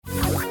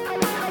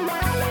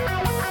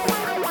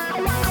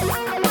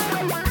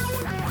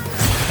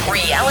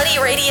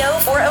Radio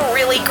for a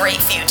really great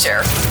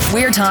future.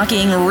 We're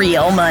talking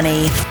real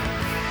money.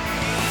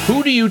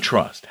 Who do you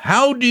trust?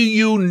 How do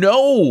you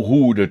know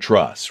who to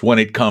trust when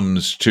it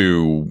comes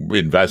to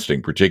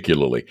investing,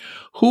 particularly?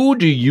 Who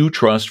do you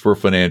trust for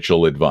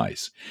financial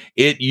advice?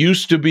 It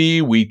used to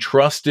be we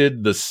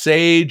trusted the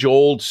sage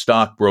old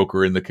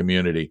stockbroker in the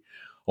community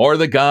or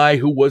the guy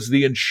who was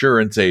the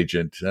insurance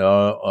agent.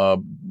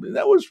 That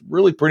was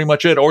really pretty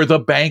much it. Or the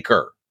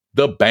banker.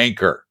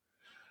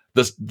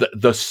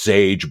 The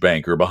sage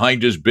banker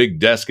behind his big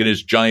desk and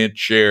his giant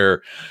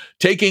chair,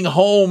 taking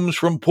homes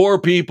from poor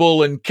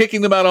people and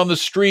kicking them out on the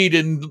street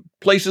in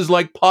places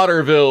like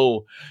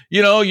Potterville.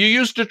 You know, you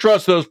used to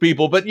trust those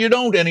people, but you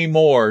don't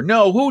anymore.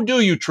 No, who do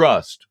you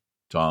trust,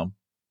 Tom?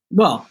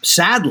 Well,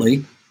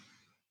 sadly,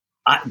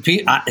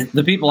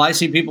 the people I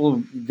see,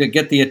 people that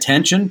get the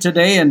attention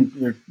today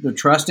and they're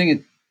trusting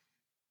it.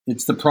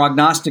 It's the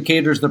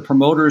prognosticators, the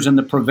promoters, and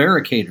the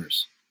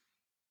prevaricators.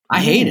 I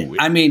hate it.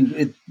 I mean,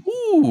 a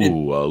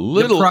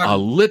little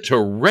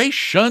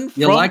alliteration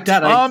from like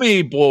that?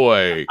 Tommy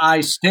boy.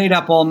 I stayed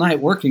up all night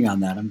working on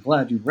that. I'm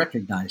glad you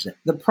recognize it.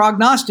 The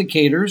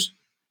prognosticators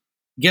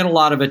get a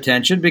lot of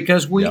attention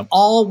because we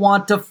all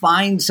want to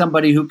find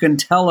somebody who can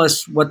tell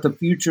us what the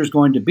future is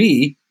going to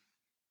be.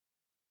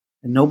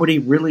 And nobody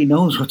really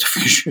knows what the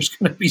future is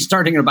going to be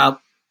starting in about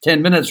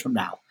 10 minutes from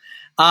now.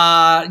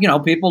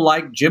 People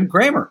like Jim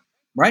Cramer.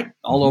 Right?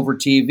 All over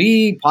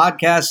TV,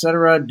 podcasts,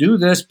 etc. Do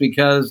this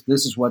because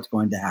this is what's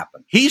going to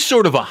happen. He's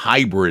sort of a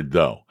hybrid,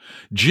 though.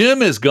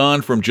 Jim has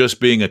gone from just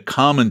being a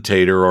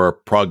commentator or a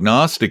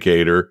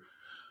prognosticator,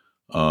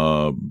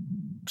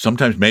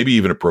 sometimes maybe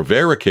even a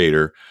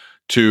prevaricator,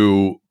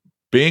 to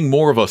being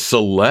more of a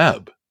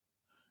celeb.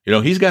 You know,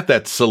 he's got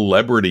that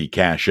celebrity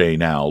cachet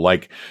now,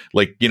 like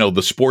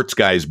the sports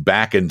guys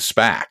back in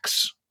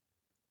SPACs.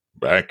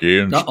 Back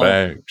in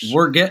SPACs.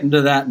 We're getting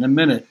to that in a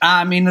minute.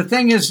 I mean, the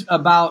thing is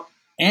about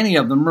any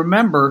of them,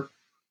 remember,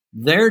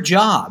 their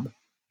job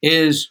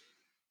is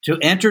to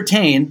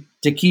entertain,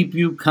 to keep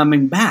you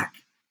coming back.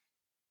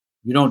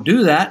 You don't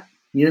do that,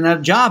 he didn't have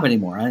a job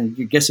anymore. I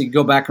guess he could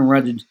go back and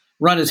run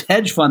his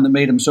hedge fund that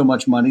made him so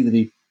much money that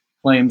he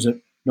claims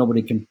that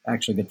nobody can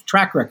actually get the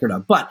track record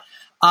of. But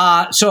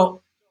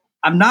so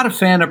I'm not a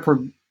fan of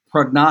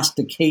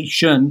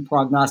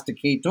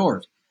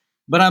prognosticators,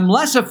 but I'm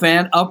less a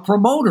fan of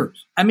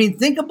promoters. I mean,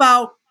 think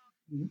about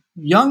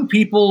young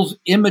people's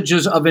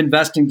images of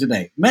investing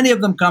today. Many of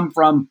them come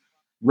from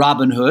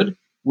Robinhood,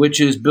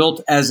 which is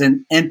built as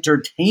an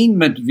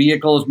entertainment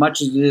vehicle as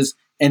much as it is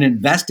an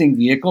investing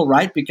vehicle,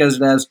 right? Because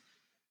it has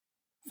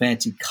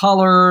fancy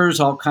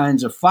colors, all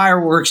kinds of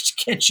fireworks to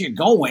get you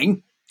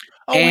going.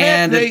 Oh,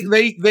 and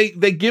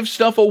they give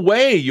stuff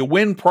away. You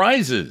win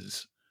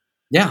prizes.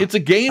 Yeah. It's a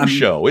game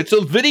show. It's a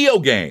video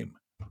game.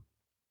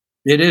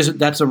 It is.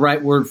 That's the right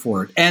word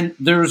for it. And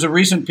there's a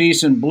recent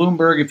piece in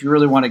Bloomberg, if you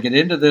really want to get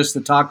into this,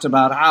 that talks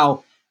about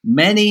how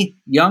many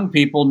young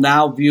people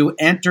now view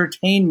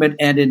entertainment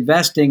and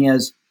investing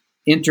as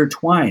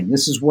intertwined.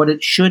 This is what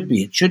it should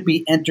be. It should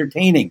be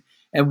entertaining.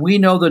 And we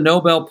know the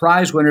Nobel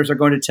Prize winners are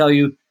going to tell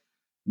you,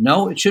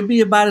 no, it should be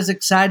about as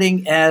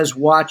exciting as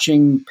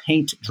watching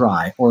paint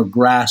dry or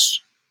grass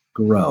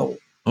grow.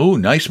 Oh,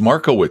 nice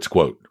Markowitz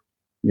quote.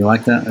 You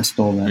like that? I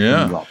stole that.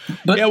 Yeah. Well.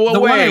 But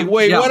wait.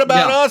 What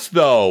about us,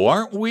 though?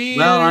 Aren't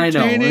we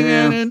entertaining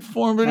and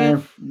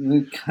informative?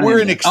 We're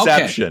an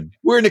exception. Okay.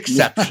 We're an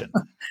exception.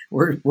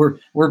 We're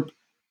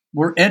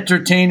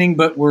entertaining,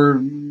 but we're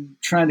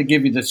trying to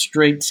give you the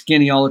straight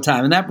skinny all the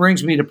time. And that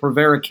brings me to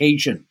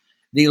prevarication.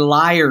 The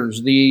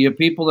liars, the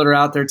people that are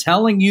out there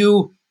telling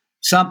you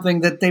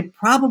something that they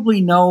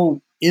probably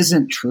know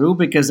isn't true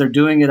because they're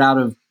doing it out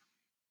of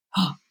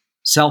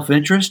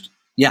self-interest.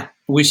 Yeah,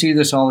 we see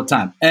this all the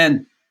time.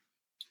 And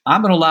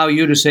I'm going to allow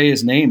you to say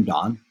his name,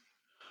 Don.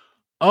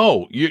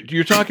 Oh,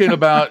 you're talking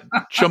about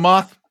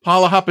Chamath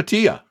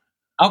Palihapitiya.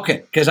 Okay,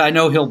 because I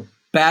know he'll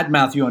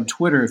badmouth you on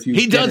Twitter if you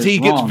He does. He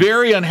gets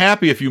very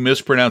unhappy if you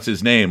mispronounce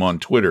his name on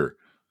Twitter.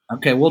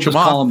 Okay, we'll just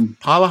call him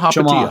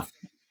Palihapitiya.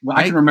 Well,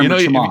 I can remember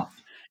Chamath.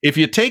 If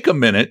you take a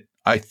minute,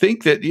 I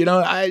think that,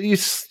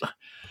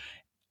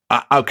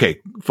 okay,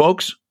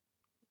 folks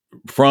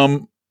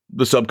from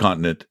the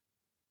subcontinent,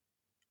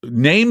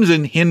 names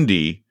in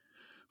Hindi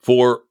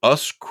for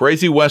us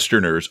crazy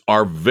Westerners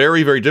are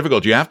very, very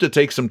difficult. You have to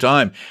take some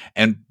time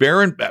and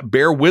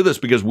bear with us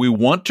because we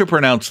want to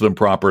pronounce them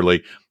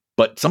properly,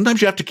 but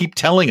sometimes you have to keep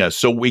telling us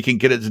so we can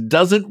get it. It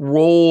doesn't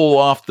roll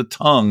off the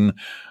tongue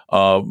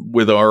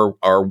with our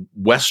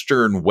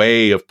Western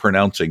way of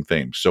pronouncing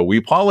things. So we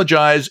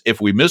apologize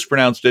if we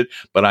mispronounced it,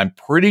 but I'm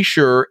pretty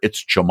sure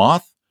it's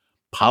Chamath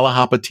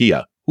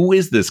Palihapitiya. Who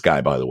is this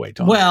guy, by the way,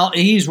 Tom? Well,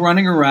 he's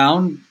running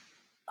around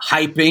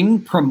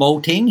hyping,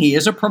 promoting. He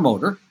is a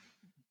promoter.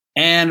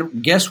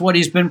 And guess what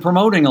he's been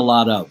promoting a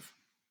lot of?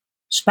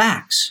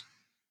 SPACs.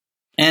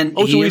 And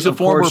so he's a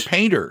former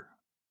painter.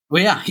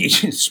 Well, yeah, he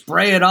can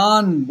spray it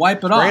on,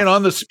 wipe it off. Spray it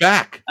on the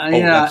SPAC.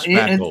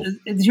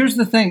 Here's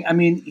the thing. I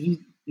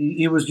mean,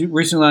 he was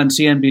recently on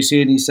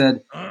CNBC and he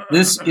said,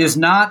 this is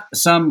not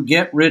some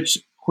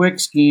get-rich-quick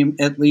scheme,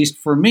 at least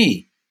for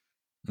me.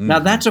 Now,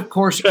 that's, of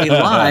course, a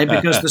lie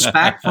because the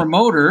SPAC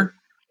promoter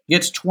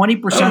gets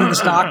 20% of the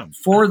stock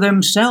for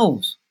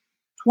themselves.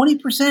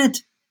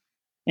 20%.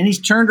 And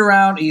he's turned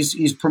around.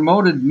 He's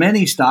promoted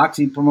many stocks.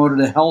 He promoted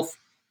a health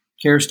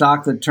care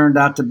stock that turned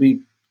out to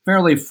be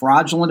fairly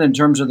fraudulent in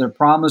terms of their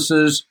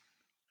promises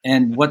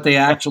and what they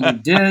actually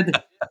did.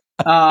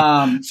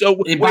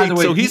 He'll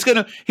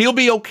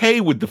be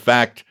okay with the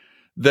fact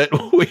that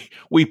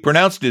we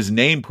pronounced his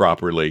name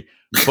properly,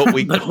 but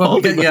we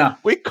called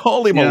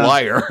him a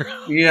liar.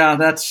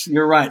 Yeah,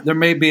 you're right. There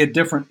may be a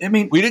different. I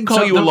mean, we didn't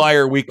call you a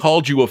liar. We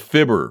called you a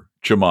fibber,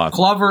 Chamath.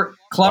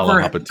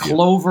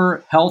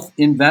 Clover Health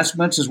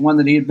Investments is one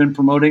that he had been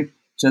promoting.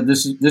 Said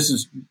this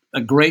is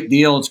a great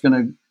deal. It's going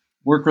to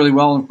work really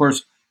well. And of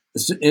course,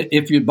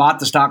 if you bought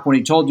the stock when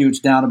he told you, it's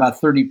down about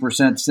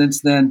 30%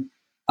 since then.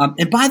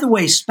 And by the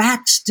way,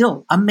 SPACs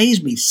still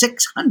amaze me.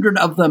 600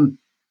 of them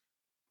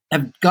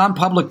have gone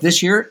public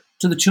this year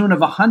to the tune of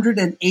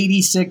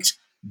 $186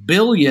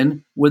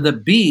 billion with a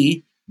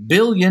B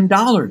 $billion.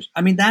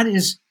 I mean, that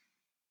is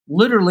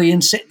literally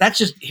insane. That's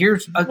just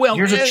here's a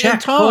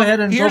check. Tom, go ahead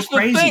and here's go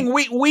crazy. The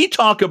thing. We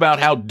talk about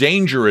how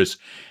dangerous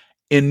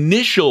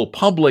initial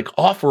public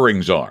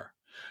offerings are.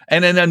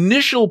 And an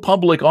initial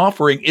public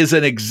offering is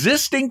an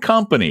existing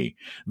company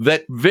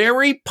that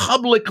very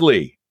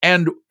publicly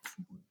and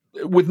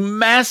with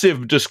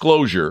massive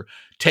disclosure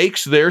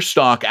takes their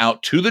stock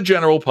out to the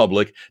general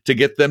public to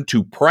get them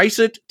to price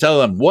it, tell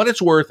them what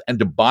it's worth, and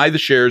to buy the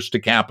shares to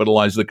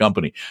capitalize the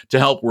company, to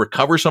help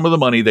recover some of the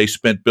money they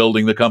spent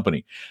building the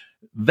company.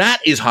 That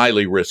is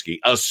highly risky.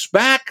 A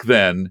SPAC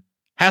then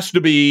has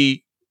to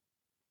be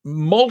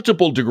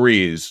multiple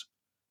degrees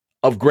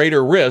of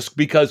greater risk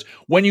because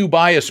when you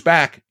buy a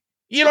SPAC,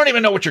 you don't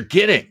even know what you're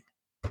getting.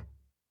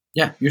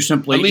 Yeah, you're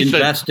simply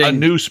investing a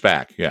new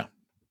SPAC. Yeah.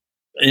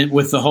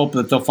 With the hope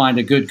that they'll find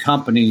a good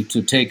company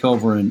to take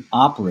over and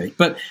operate.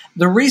 But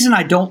the reason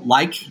I don't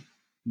like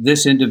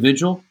this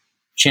individual,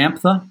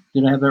 Chamtha,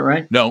 did I have that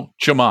right? No,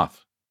 Chamath.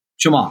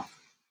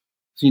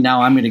 See,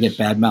 now I'm going to get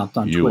bad-mouthed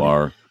on Twitter. You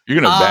are. You're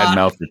going to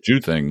bad-mouth for two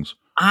things.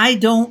 I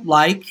don't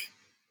like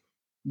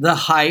the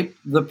hype,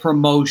 the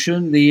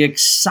promotion, the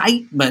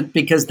excitement,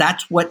 because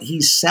that's what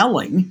he's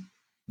selling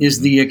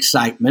is the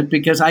excitement,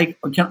 because I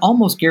can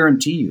almost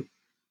guarantee you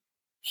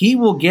he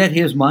will get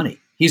his money.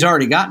 He's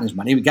already gotten his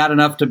money. He got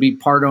enough to be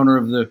part owner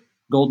of the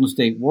Golden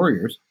State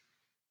Warriors.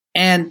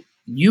 And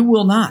you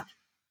will not,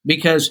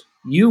 because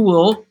you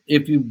will,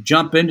 if you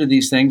jump into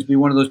these things, be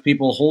one of those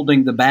people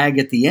holding the bag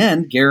at the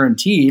end,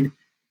 guaranteed,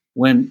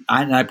 when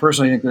I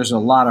personally think there's a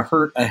lot of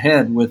hurt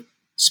ahead with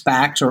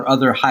SPACs or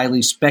other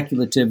highly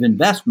speculative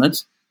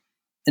investments.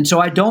 And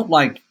so I don't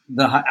like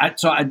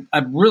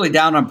I'm really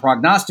down on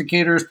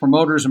prognosticators,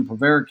 promoters, and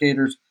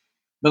prevaricators.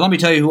 But let me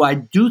tell you who I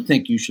do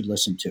think you should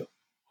listen to.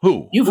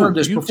 Who? You've heard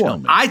this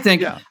before. I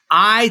think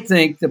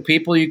the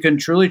people you can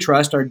truly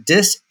trust are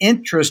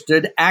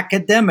disinterested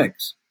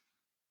academics,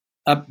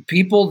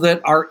 people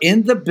that are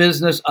in the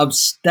business of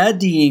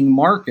studying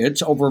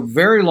markets over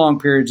very long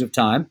periods of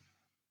time.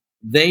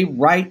 They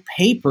write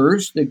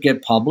papers that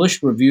get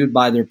published, reviewed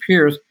by their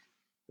peers.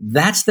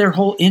 That's their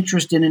whole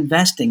interest in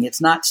investing. It's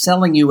not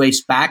selling you a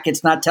SPAC.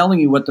 It's not telling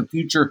you what the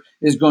future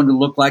is going to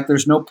look like.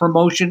 There's no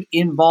promotion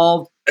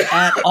involved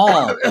at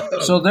all.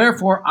 So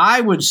therefore, I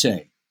would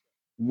say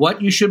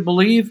what you should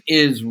believe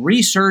is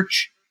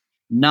research,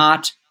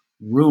 not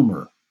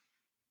rumor.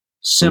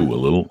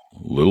 Simple. Ooh,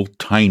 a little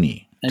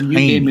tiny. And you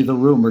gave me the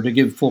rumor to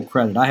give full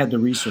credit. I had the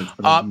research.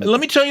 Let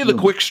me tell you the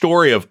quick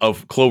story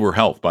of Clover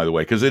Health, by the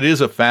way, because it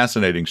is a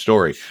fascinating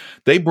story.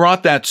 They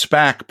brought that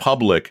SPAC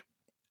public.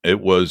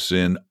 It was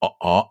in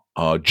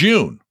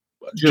June.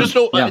 Just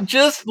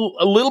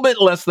a little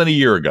bit less than a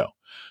year ago.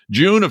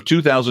 June of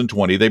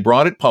 2020, they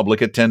brought it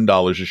public at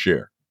 $10 a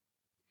share.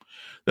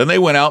 Then they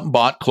went out and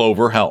bought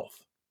Clover Health.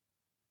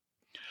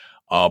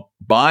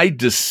 By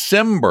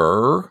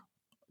December,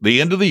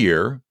 the end of the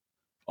year,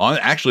 on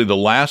actually the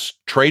last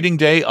trading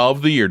day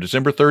of the year,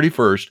 December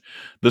 31st,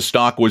 the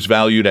stock was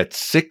valued at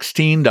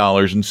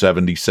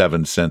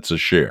 $16.77 a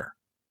share.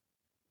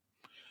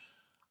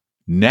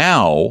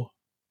 Now,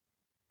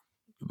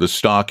 the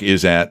stock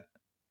is at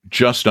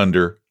just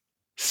under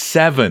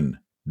 $7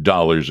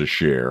 a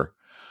share.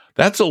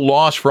 That's a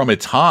loss from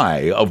its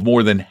high of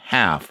more than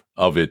half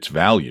of its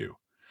value.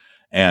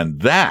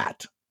 And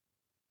that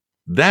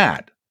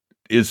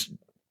is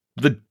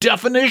the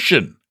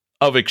definition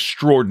of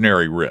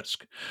extraordinary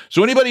risk.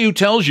 So anybody who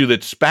tells you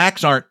that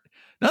SPACs aren't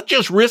not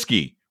just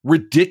risky,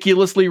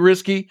 ridiculously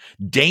risky,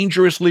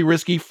 dangerously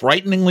risky,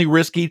 frighteningly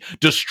risky,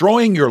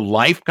 destroying your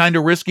life kind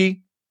of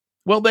risky,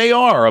 well, they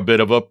are a bit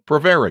of a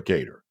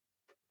prevaricator.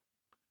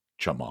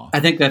 Chamath. I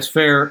think that's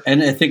fair.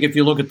 And I think if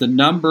you look at the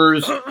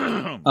numbers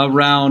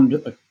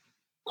around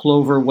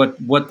Clover,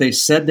 what they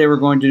said they were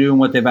going to do and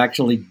what they've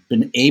actually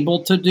been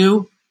able to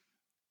do,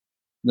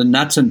 the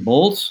nuts and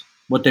bolts,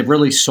 what they've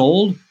really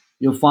sold,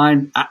 you'll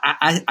find,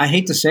 I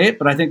hate to say it,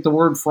 but I think the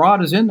word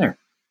fraud is in there.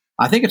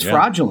 I think it's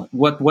fraudulent.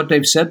 What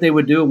they've said they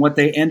would do and what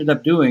they ended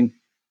up doing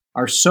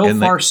are so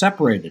far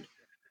separated.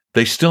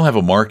 they still have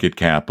a market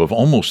cap of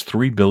almost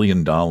 $3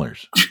 billion.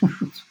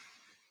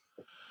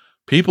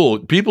 People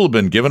have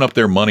been giving up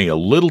their money a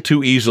little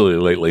too easily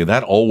lately.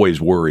 That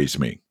always worries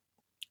me.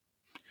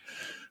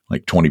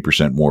 Like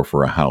 20% more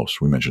for a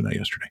house. We mentioned that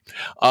yesterday.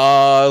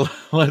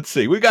 Let's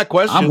see. We got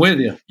questions. I'm with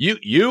you.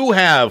 You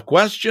have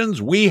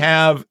questions. We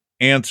have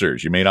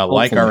answers. You may not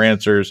like our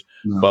answers,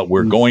 but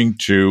we're going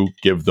to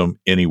give them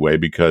anyway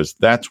because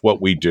that's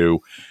what we do.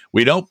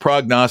 We don't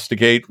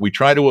prognosticate. We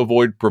try to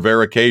avoid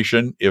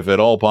prevarication if at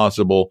all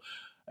possible.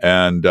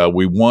 And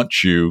we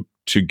want you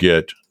to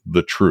get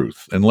the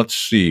truth. And let's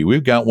see.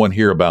 We've got one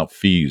here about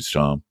fees,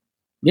 Tom.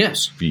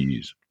 Yes.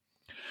 Fees.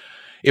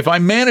 If I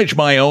manage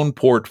my own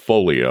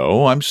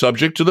portfolio, I'm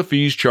subject to the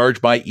fees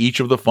charged by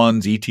each of the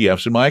funds,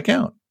 ETFs in my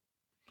account.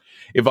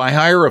 If I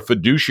hire a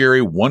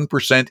fiduciary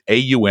 1%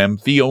 AUM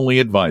fee-only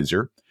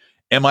advisor,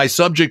 am I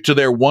subject to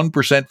their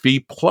 1%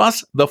 fee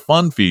plus the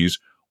fund fees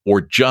or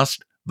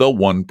just the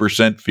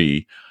 1%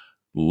 fee?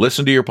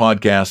 Listen to your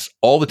podcasts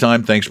all the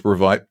time. Thanks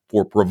for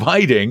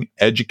providing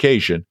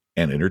education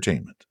and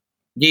entertainment.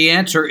 The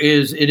answer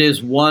is it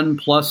is 1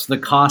 plus the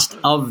cost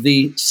of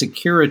the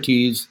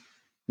securities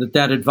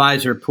that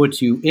advisor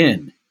puts you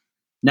in.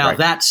 Now, right.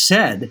 That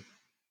said,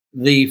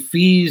 the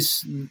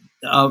fees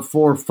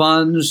for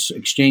funds,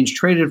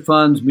 exchange-traded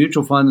funds,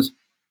 mutual funds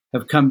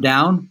have come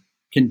down,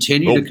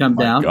 continue to come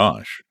down.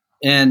 Gosh.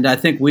 And I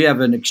think we have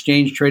an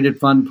exchange-traded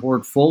fund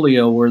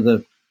portfolio where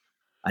the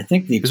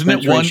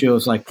expense ratio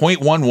is like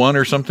 0.11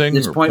 or something.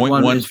 It's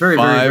 0.1. It's very,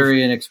 very,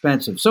 very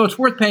inexpensive. So it's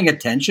worth paying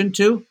attention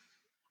to.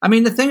 I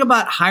mean, the thing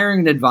about hiring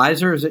an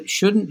advisor is it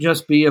shouldn't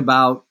just be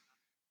about,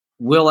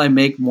 will I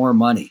make more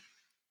money?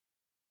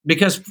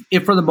 Because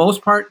if for the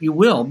most part you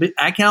will,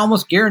 I can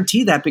almost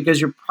guarantee that because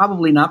you're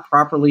probably not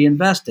properly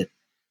invested.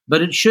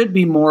 But it should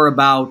be more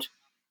about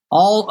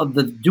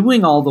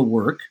doing all the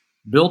work,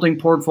 building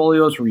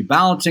portfolios,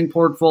 rebalancing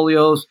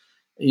portfolios,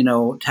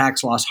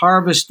 tax loss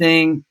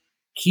harvesting,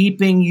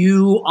 keeping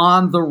you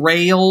on the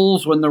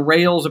rails when the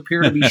rails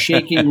appear to be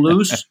shaking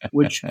loose,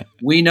 which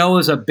we know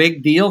is a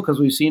big deal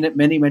because we've seen it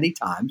many, many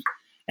times.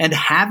 And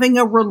having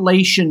a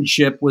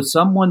relationship with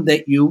someone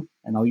that you,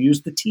 and I'll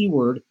use the T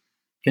word,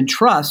 can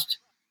trust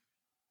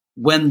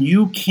when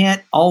you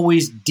can't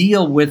always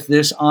deal with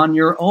this on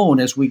your own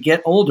as we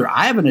get older.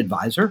 I have an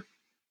advisor,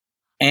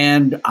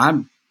 and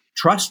I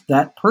trust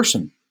that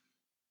person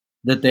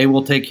that they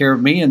will take care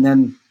of me, and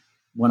then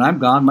when I'm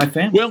gone, my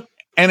family. Well,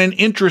 and an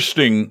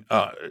interesting,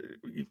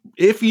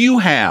 if you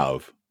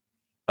have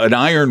an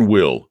iron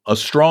will, a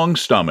strong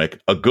stomach,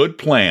 a good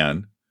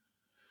plan,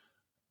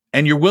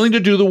 and you're willing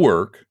to do the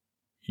work,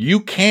 you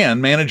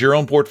can manage your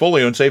own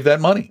portfolio and save that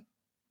money.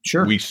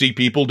 Sure. We see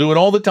people do it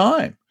all the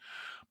time.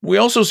 We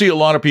also see a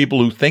lot of people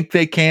who think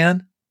they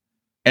can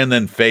and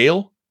then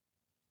fail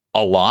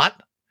a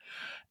lot.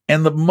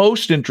 And the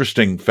most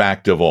interesting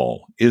fact of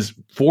all is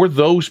for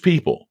those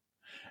people,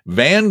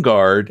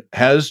 Vanguard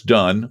has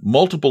done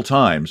multiple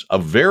times a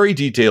very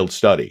detailed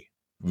study,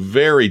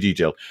 very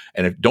detailed.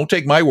 And don't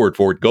take my word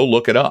for it, go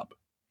look it up.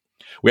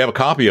 We have a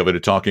copy of it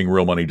at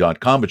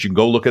talkingrealmoney.com, but you can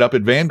go look it up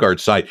at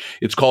Vanguard's site.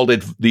 It's called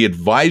the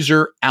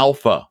Advisor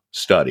Alpha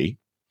Study.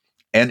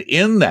 And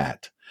in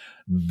that,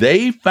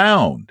 they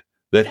found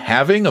that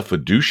having a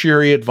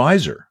fiduciary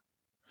advisor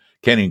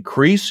can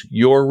increase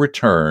your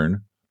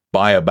return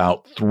by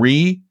about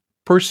 3%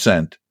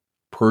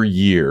 per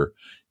year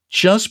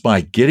just by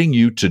getting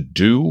you to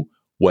do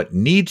what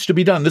needs to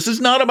be done. This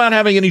is not about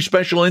having any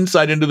special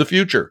insight into the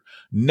future.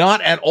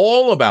 Not at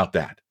all about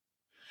that.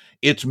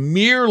 It's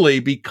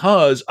merely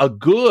because a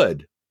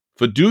good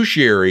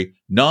fiduciary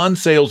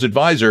non-sales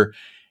advisor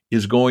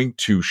is going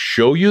to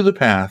show you the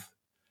path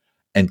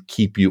and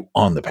keep you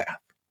on the path.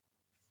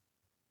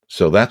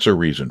 So that's a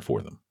reason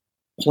for them.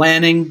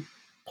 Planning,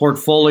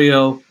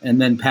 portfolio, and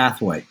then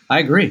pathway. I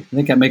agree. I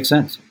think that makes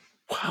sense.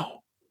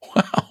 Wow.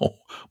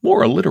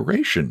 More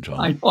alliteration, John.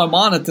 I know I'm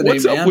on it today,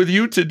 What's man. up with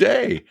you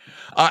today?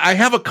 I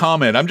have a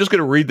comment. I'm just going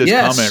to read this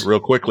comment real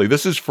quickly.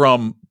 This is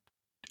from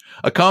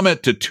a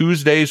comment to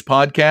Tuesday's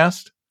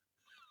podcast.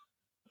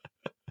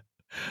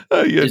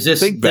 Is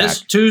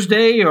this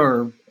Tuesday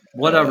or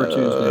whatever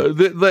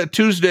Tuesday? The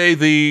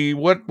Tuesday,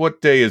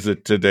 what day is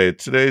it today?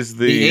 Today's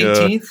the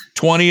 18th?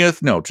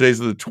 20th? No, today's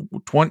the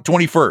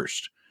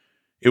 21st.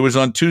 It was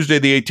on Tuesday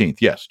the 18th.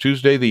 Yes,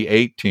 Tuesday the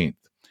 18th.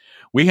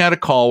 We had a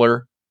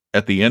caller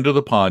at the end of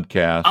the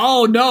podcast.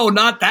 Oh, no,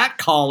 not that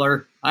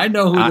caller. I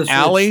know who this is.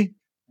 Allie?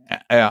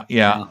 Yeah.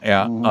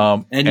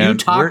 Mm-hmm. And you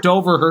talked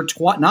over her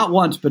not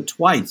once, but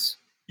twice.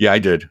 Yeah, I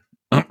did.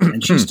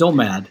 And she's still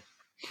mad.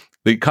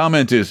 The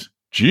comment is,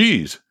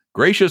 geez,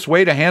 gracious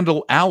way to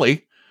handle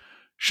Allie.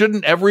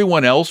 Shouldn't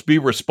everyone else be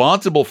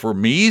responsible for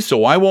me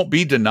so I won't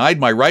be denied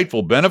my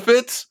rightful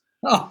benefits?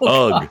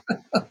 Oh,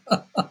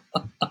 ugh.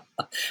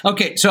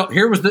 Okay, so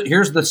here's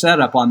the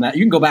setup on that.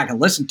 You can go back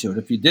and listen to it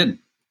if you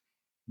didn't.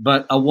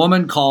 But a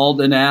woman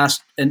called and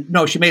asked,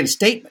 she made a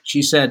statement.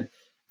 She said,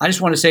 I just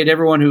want to say to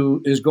everyone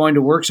who is going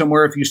to work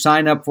somewhere, if you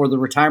sign up for the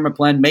retirement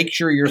plan, make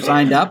sure you're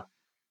signed up,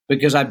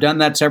 because I've done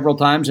that several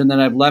times, and then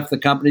I've left the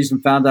companies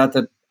and found out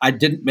that I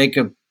didn't make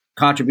a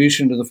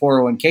contribution to the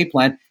 401k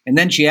plan. And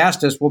then she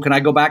asked us, well, can I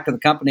go back to the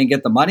company and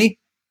get the money?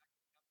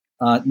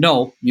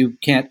 No, you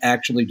can't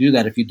actually do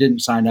that if you didn't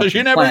sign up. Because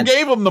you never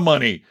gave them the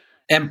money.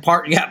 And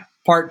part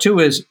two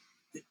is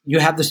you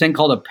have this thing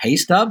called a pay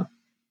stub.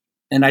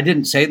 And I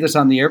didn't say this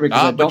on the air because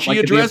I don't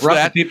like to be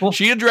abrupt with people.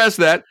 She addressed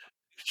that.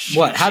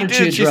 What? How did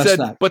she address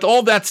that? But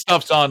all that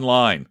stuff's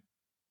online.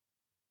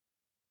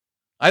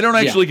 I don't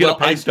actually get a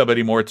pay stub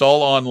anymore. It's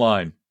all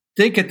online. I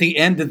think at the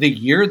end of the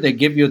year, they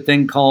give you a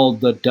thing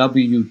called the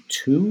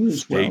W-2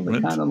 as Statement. well.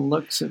 It kind of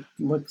looks at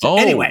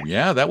anyway,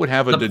 yeah, that would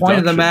have a deduction. The point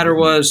of the matter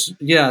was,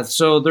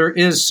 so there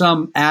is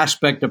some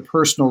aspect of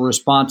personal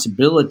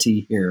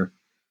responsibility here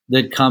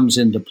that comes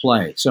into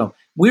play. So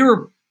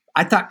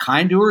I thought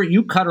kind to her.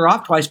 You cut her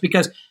off twice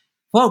because,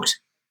 folks,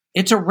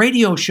 it's a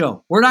radio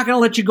show. We're not going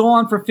to let you go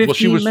on for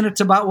 15 minutes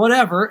about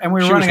whatever, and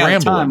we're running out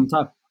of time.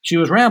 She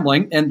was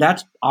rambling, and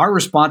that's our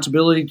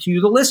responsibility to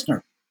you, the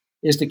listener,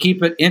 is to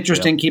keep it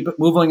interesting, keep it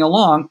moving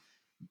along.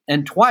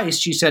 And twice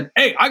she said,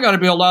 hey, I got to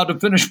be allowed to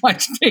finish my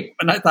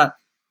statement. I thought,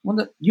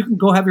 well, you can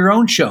go have your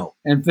own show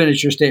and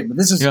finish your statement.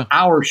 This is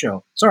our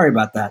show. Sorry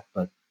about that,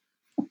 but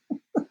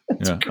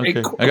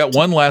okay. I got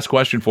one last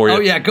question for you. Oh,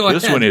 yeah, go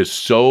ahead. This one is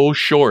so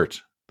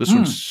short.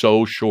 One's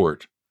so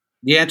short.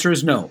 The answer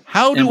is no.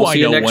 How do I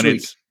know when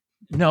it's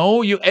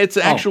no? It's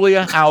actually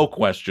a how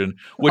question,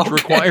 which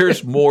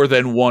requires more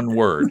than one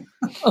word.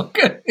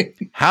 Okay.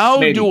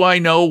 How do I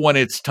know when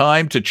it's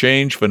time to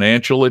change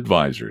financial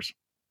advisors?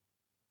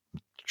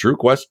 True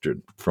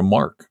question from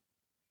Mark.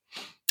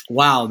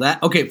 Wow.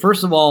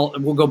 First of all,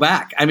 we'll go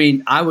back. I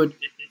mean, I would,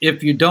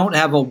 if you don't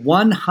have a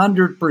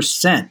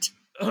 100%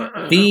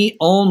 fee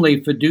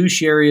only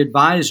fiduciary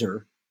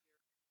advisor.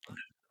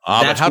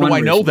 But how do I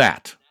know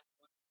that?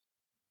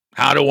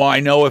 How do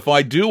I know if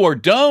I do or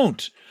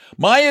don't?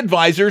 My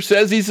advisor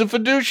says he's a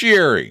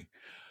fiduciary.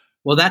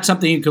 Well, that's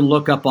something you can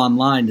look up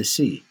online to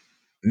see.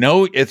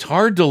 No, it's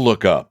hard to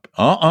look up.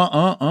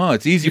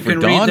 It's easy for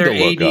Don to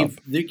look up.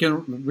 You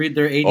can read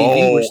their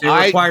ADV, which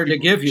they're required to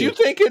give you.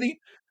 Do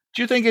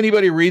you think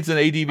anybody reads an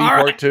ADV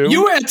Part 2?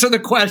 You answer the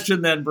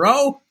question then,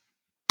 bro.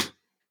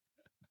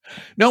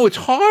 No, it's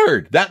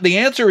hard. The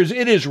answer is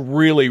it is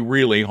really,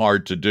 really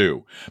hard to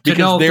do. Because to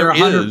know if they're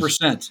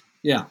 100%.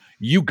 Yeah.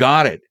 You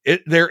got it.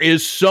 There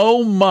is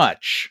so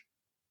much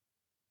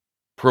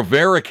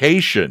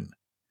prevarication.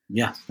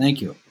 Yeah,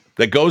 thank you.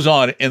 That goes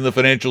on in the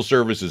financial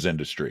services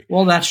industry.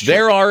 Well, that's true.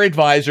 There are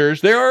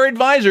advisors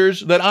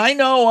that I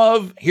know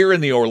of here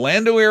in the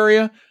Orlando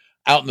area,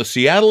 out in the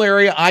Seattle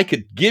area. I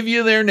could give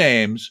you their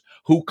names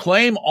who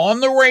claim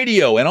on the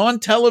radio and on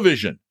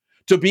television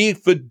to be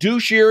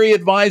fiduciary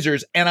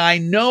advisors. And I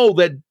know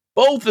that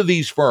both of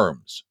these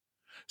firms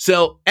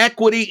sell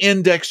equity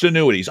indexed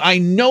annuities. I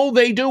know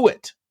they do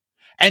it.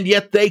 And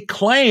yet they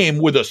claim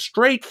with a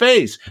straight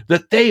face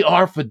that they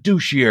are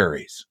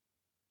fiduciaries.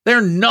 They're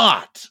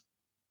not.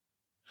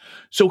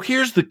 So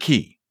here's the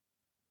key.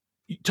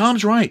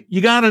 Tom's right.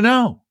 You got to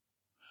know.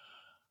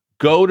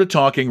 Go to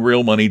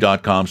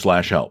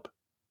talkingrealmoney.com/help.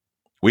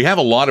 We have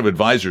a lot of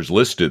advisors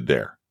listed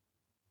there,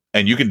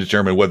 and you can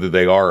determine whether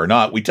they are or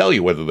not. We tell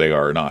you whether they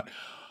are or not.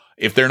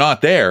 If they're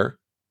not there,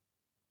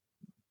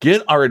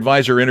 get our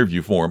advisor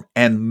interview form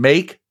and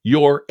make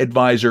your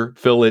advisor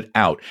fill it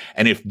out.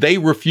 And if they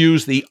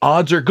refuse, the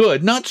odds are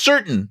good, not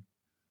certain,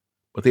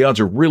 but the odds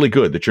are really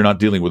good that you're not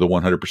dealing with a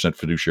 100%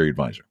 fiduciary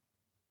advisor.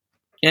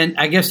 And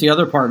I guess the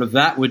other part of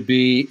that would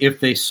be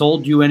if they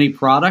sold you any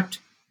product,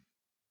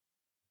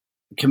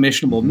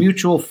 commissionable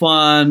mutual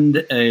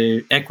fund,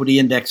 a equity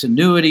index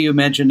annuity, you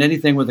mentioned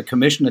anything with a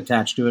commission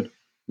attached to it,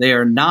 they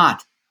are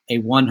not a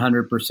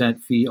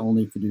 100% fee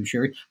only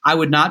fiduciary. I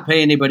would not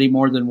pay anybody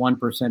more than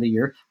 1% a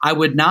year. I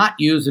would not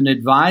use an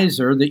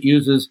advisor that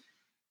uses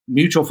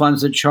mutual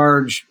funds that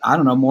charge,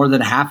 more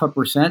than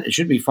 0.5%. It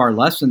should be far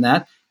less than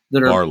that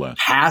are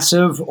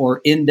passive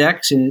or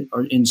index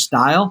in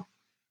style.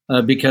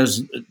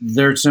 Because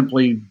they're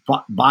simply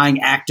buying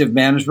active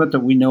management that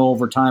we know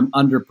over time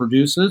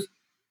underproduces.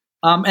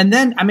 And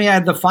then,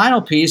 the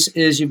final piece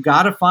is you've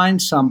got to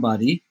find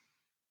somebody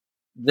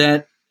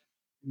that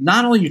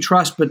not only you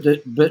trust, but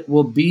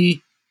will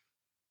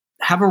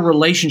have a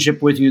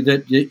relationship with you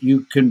that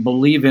you can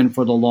believe in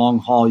for the long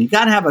haul. You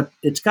got to have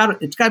it's got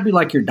to be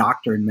like your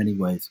doctor in many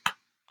ways.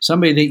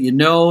 Somebody that you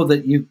know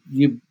that you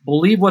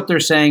believe what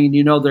they're saying and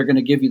you know they're going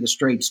to give you the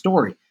straight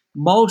story.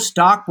 Most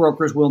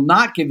stockbrokers will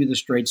not give you the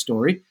straight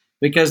story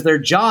because their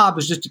job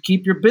is just to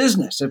keep your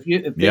business. If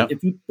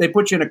they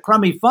put you in a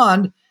crummy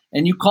fund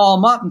and you call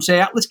them up and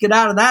say, let's get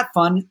out of that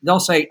fund, they'll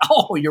say,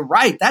 oh, you're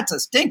right. That's a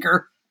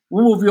stinker.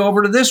 We'll move you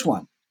over to this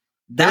one.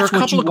 That's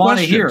what you want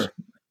to hear.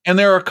 And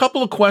there are a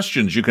couple of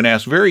questions you can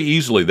ask very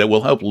easily that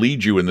will help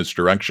lead you in this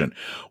direction.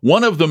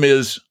 One of them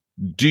is,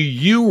 do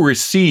you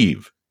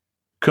receive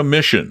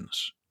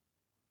commissions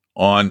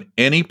on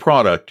any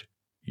product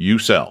you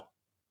sell?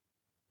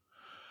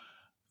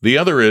 The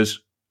other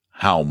is,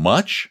 how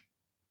much?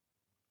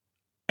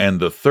 And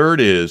the third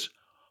is,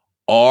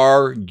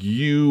 are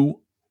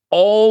you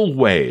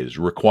always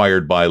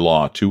required by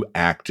law to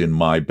act in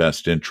my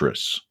best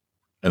interests?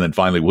 And then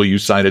finally, will you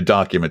sign a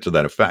document to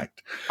that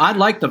effect? I'd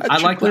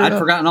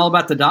forgotten all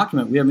about the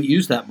document. We haven't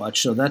used that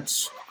much, so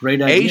that's a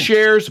great idea. A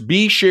shares,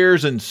 B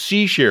shares, and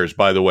C shares,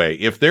 by the way.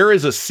 If there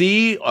is a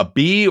C, a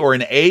B, or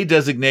an A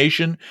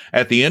designation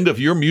at the end of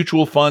your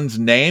mutual fund's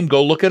name,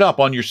 go look it up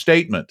on your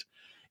statement.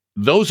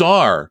 Those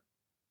are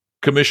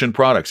commission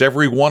products,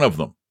 every one of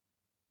them.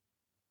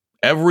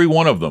 Every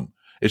one of them.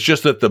 It's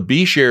just that the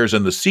B shares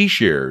and the C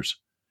shares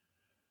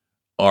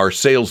are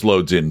sales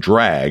loads in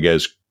drag,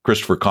 as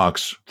Christopher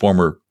Cox,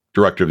 former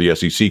director of the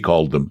SEC,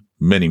 called them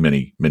many,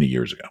 many, many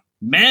years ago.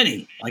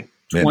 Like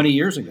 20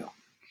 years ago.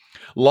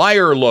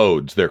 Liar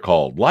loads, they're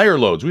called. Liar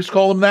loads. We used to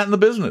call them that in the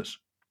business.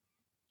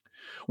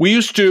 We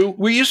used to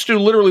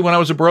literally, when I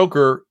was a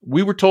broker,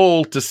 we were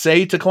told to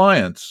say to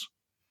clients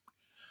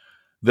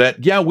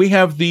that, yeah, we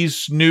have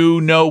these new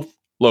no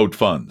load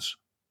funds.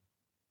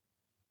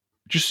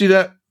 Did you see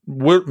that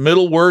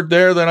middle word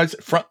there that I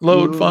said? Front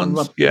load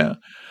funds? Yeah.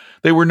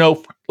 They were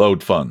no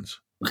load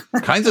funds.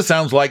 Kinds of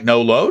sounds like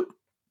no load.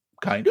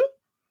 Kind of.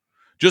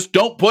 Just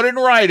don't put it in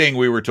writing,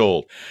 we were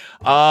told.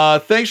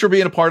 Thanks for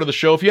being a part of the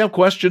show. If you have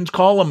questions,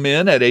 call them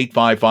in at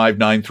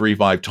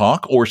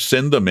 855-935-TALK or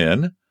send them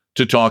in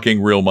to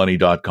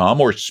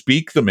talkingrealmoney.com or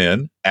speak them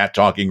in at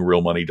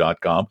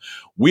talkingrealmoney.com.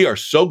 We are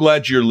so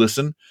glad you're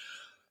listening.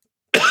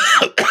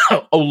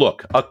 Oh,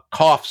 look, a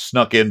cough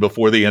snuck in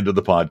before the end of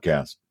the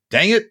podcast.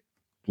 Dang it.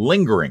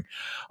 Lingering.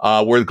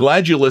 We're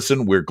glad you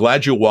listen. We're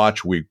glad you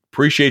watch. We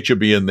appreciate you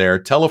being there.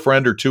 Tell a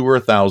friend or two or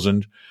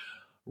 1,000.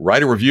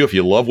 Write a review if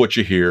you love what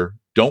you hear.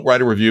 Don't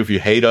write a review if you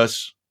hate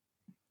us.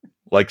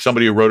 Like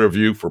somebody who wrote a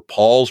review for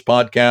Paul's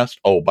podcast.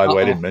 Oh, by the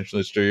way, I didn't mention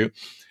this to you.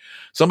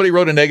 Somebody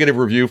wrote a negative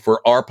review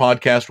for our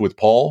podcast with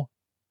Paul,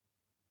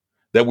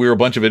 that we were a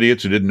bunch of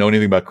idiots who didn't know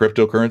anything about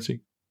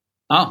cryptocurrency.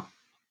 Oh.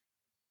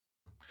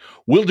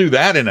 We'll do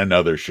that in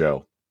another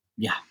show.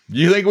 Yeah.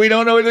 You think we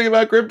don't know anything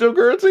about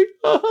cryptocurrency?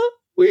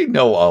 We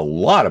know a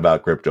lot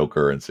about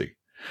cryptocurrency.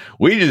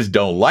 We just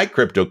don't like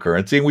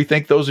cryptocurrency, and we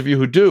think those of you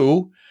who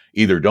do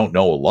either don't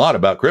know a lot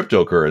about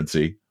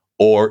cryptocurrency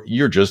or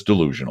you're just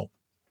delusional.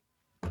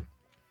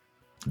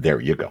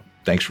 There you go.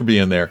 Thanks for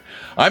being there.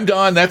 I'm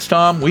Don. That's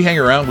Tom. We hang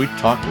around. We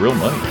talk real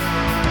money.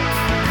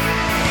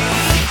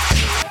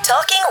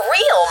 Talking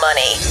real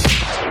money.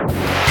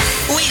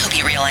 We hope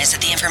you realize that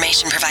the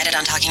information provided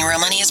on Talking Real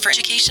Money is for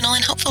educational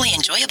and hopefully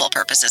enjoyable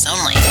purposes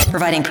only.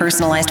 Providing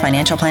personalized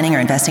financial planning or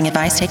investing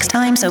advice takes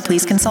time, so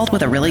please consult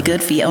with a really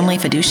good fee-only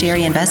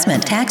fiduciary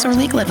investment, tax, or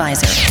legal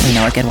advisor. We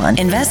know a good one.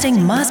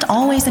 Investing must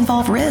always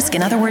involve risk.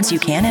 In other words, you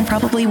can and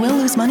probably will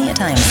lose money at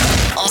times.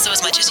 Also,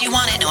 as much as you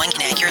want it, no one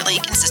can accurately,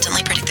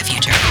 consistently predict the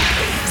future.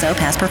 So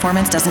past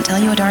performance doesn't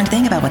tell you a darn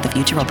thing about what the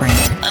future will bring.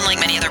 Unlike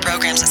many other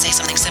programs that say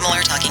something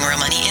similar, Talking Real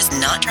Money is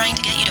not trying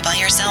to get you to buy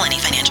or sell any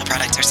financial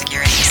products or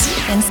securities.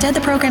 Instead,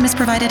 the program is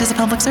provided as a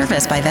public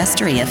service by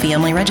Vestry, a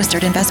fee-only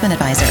registered investment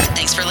advisor.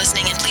 Thanks for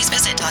listening, and please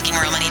visit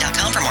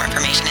talkingrealmoney.com for more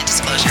information and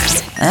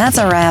disclosures. That's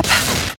a wrap.